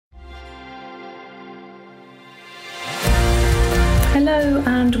Hello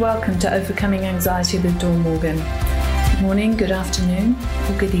and welcome to Overcoming Anxiety with Dawn Morgan. Good morning, good afternoon,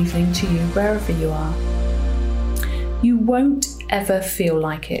 or good evening to you, wherever you are. You won't ever feel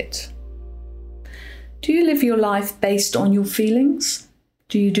like it. Do you live your life based on your feelings?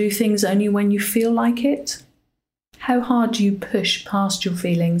 Do you do things only when you feel like it? How hard do you push past your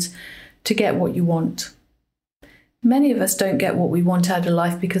feelings to get what you want? Many of us don't get what we want out of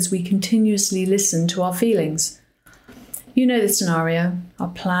life because we continuously listen to our feelings. You know the scenario. Our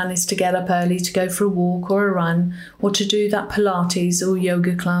plan is to get up early to go for a walk or a run or to do that Pilates or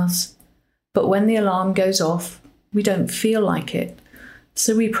yoga class. But when the alarm goes off, we don't feel like it.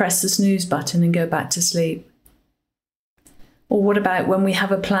 So we press the snooze button and go back to sleep. Or what about when we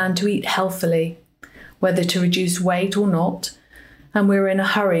have a plan to eat healthily, whether to reduce weight or not, and we're in a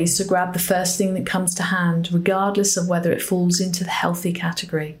hurry to grab the first thing that comes to hand, regardless of whether it falls into the healthy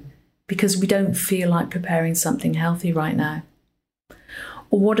category, because we don't feel like preparing something healthy right now?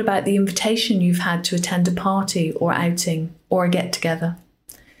 Or what about the invitation you've had to attend a party or outing or a get-together?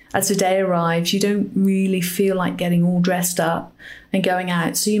 As the day arrives, you don't really feel like getting all dressed up and going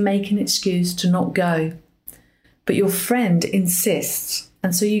out, so you make an excuse to not go. But your friend insists,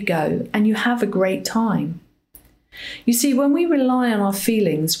 and so you go, and you have a great time. You see, when we rely on our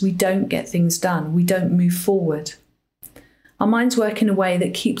feelings, we don't get things done. We don't move forward. Our minds work in a way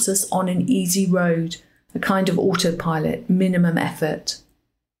that keeps us on an easy road, a kind of autopilot, minimum effort.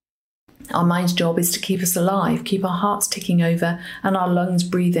 Our mind's job is to keep us alive, keep our hearts ticking over and our lungs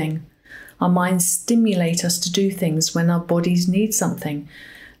breathing. Our minds stimulate us to do things when our bodies need something,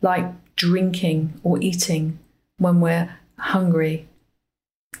 like drinking or eating when we're hungry.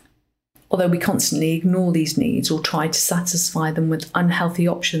 Although we constantly ignore these needs or try to satisfy them with unhealthy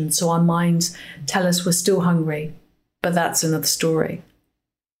options, so our minds tell us we're still hungry. But that's another story.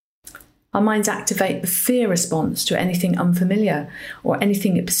 Our minds activate the fear response to anything unfamiliar or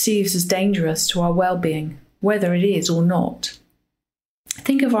anything it perceives as dangerous to our well-being, whether it is or not.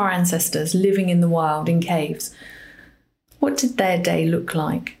 Think of our ancestors living in the wild in caves. What did their day look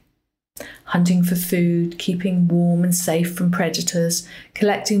like? Hunting for food, keeping warm and safe from predators,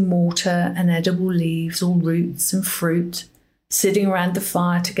 collecting water and edible leaves or roots and fruit, sitting around the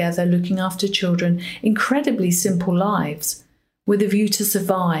fire together, looking after children, incredibly simple lives with a view to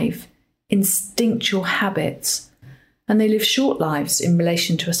survive, instinctual habits, and they live short lives in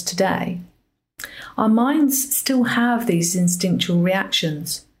relation to us today. Our minds still have these instinctual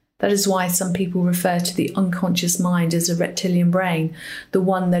reactions. That is why some people refer to the unconscious mind as a reptilian brain, the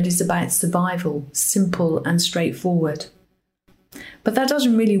one that is about survival, simple and straightforward. But that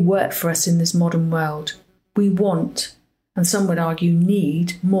doesn't really work for us in this modern world. We want, and some would argue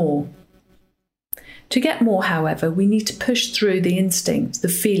need, more. To get more, however, we need to push through the instinct, the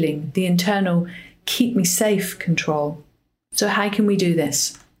feeling, the internal keep me safe control. So how can we do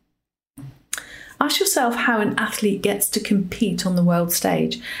this? Ask yourself how an athlete gets to compete on the world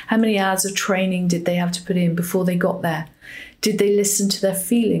stage. How many hours of training did they have to put in before they got there? Did they listen to their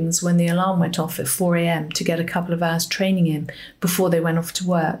feelings when the alarm went off at 4 a.m. to get a couple of hours training in before they went off to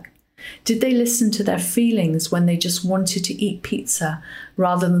work? Did they listen to their feelings when they just wanted to eat pizza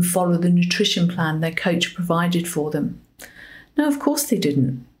rather than follow the nutrition plan their coach provided for them? No, of course they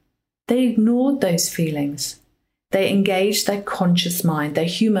didn't. They ignored those feelings. They engaged their conscious mind, their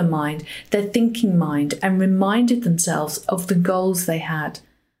human mind, their thinking mind, and reminded themselves of the goals they had,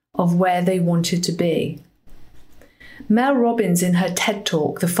 of where they wanted to be. Mel Robbins, in her TED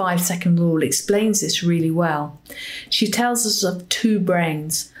Talk, The 5-Second Rule, explains this really well. She tells us of two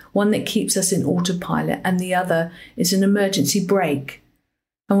brains, one that keeps us in autopilot and the other is an emergency brake.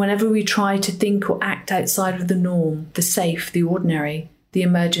 And whenever we try to think or act outside of the norm, the safe, the ordinary, the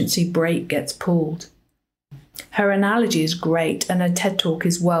emergency brake gets pulled. Her analogy is great and her TED Talk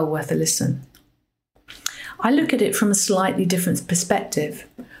is well worth a listen. I look at it from a slightly different perspective,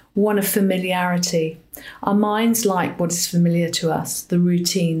 one of familiarity. Our minds like what is familiar to us, the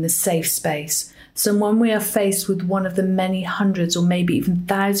routine, the safe space. So when we are faced with one of the many hundreds or maybe even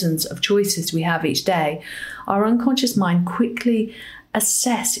thousands of choices we have each day, our unconscious mind quickly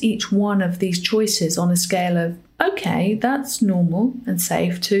assess each one of these choices on a scale of, okay, that's normal and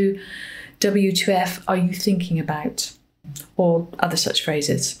safe, to WTF are you thinking about? Or other such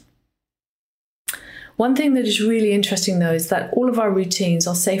phrases. One thing that is really interesting though is that all of our routines,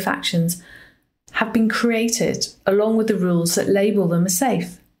 our safe actions, have been created along with the rules that label them as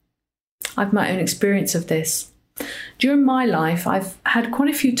safe. I've my own experience of this. During my life, I've had quite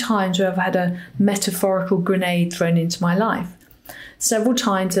a few times where I've had a metaphorical grenade thrown into my life. Several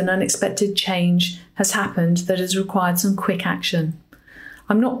times an unexpected change has happened that has required some quick action.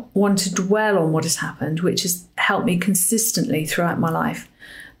 I'm not one to dwell on what has happened, which has helped me consistently throughout my life,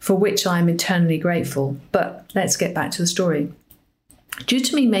 for which I am eternally grateful. But let's get back to the story. Due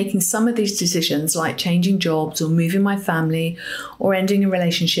to me making some of these decisions, like changing jobs or moving my family or ending a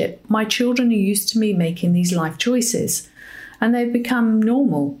relationship, my children are used to me making these life choices, and they've become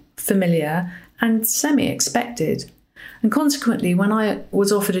normal, familiar, and semi-expected. And consequently, when I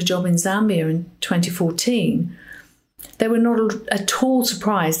was offered a job in Zambia in 2014, they were not at all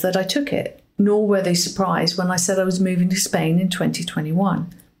surprised that I took it, nor were they surprised when I said I was moving to Spain in 2021.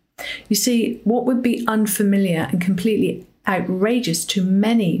 You see, what would be unfamiliar and completely outrageous to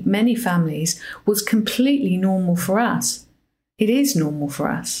many, many families was completely normal for us. It is normal for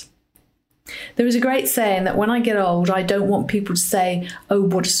us. There is a great saying that when I get old, I don't want people to say, "Oh,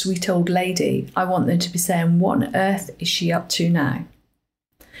 what a sweet old lady." I want them to be saying, "What on earth is she up to now?"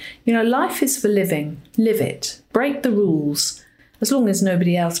 You know, life is for living. Live it. Break the rules, as long as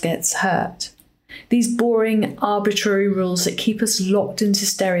nobody else gets hurt. These boring, arbitrary rules that keep us locked into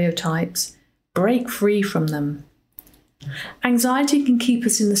stereotypes, break free from them. Anxiety can keep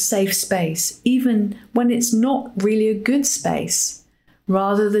us in the safe space, even when it's not really a good space.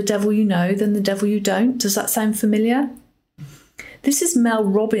 Rather the devil you know than the devil you don't. Does that sound familiar? This is Mel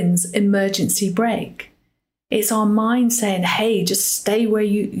Robbins' emergency brake. It's our mind saying, hey, just stay where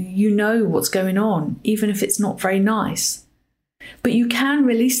you know what's going on, even if it's not very nice. But you can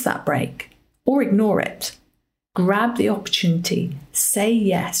release that brake or ignore it. Grab the opportunity, say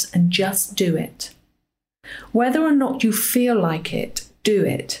yes, and just do it. Whether or not you feel like it, do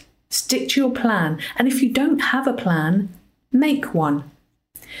it. Stick to your plan. And if you don't have a plan, make one.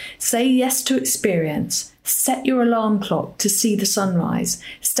 Say yes to experience. Set your alarm clock to see the sunrise.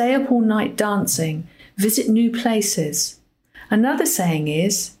 Stay up all night dancing. Visit new places. Another saying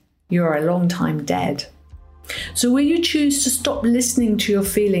is, you're a long time dead. So will you choose to stop listening to your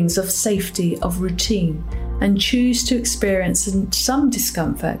feelings of safety, of routine, and choose to experience some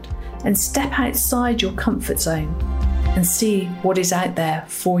discomfort and step outside your comfort zone and see what is out there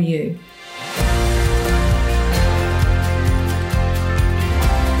for you?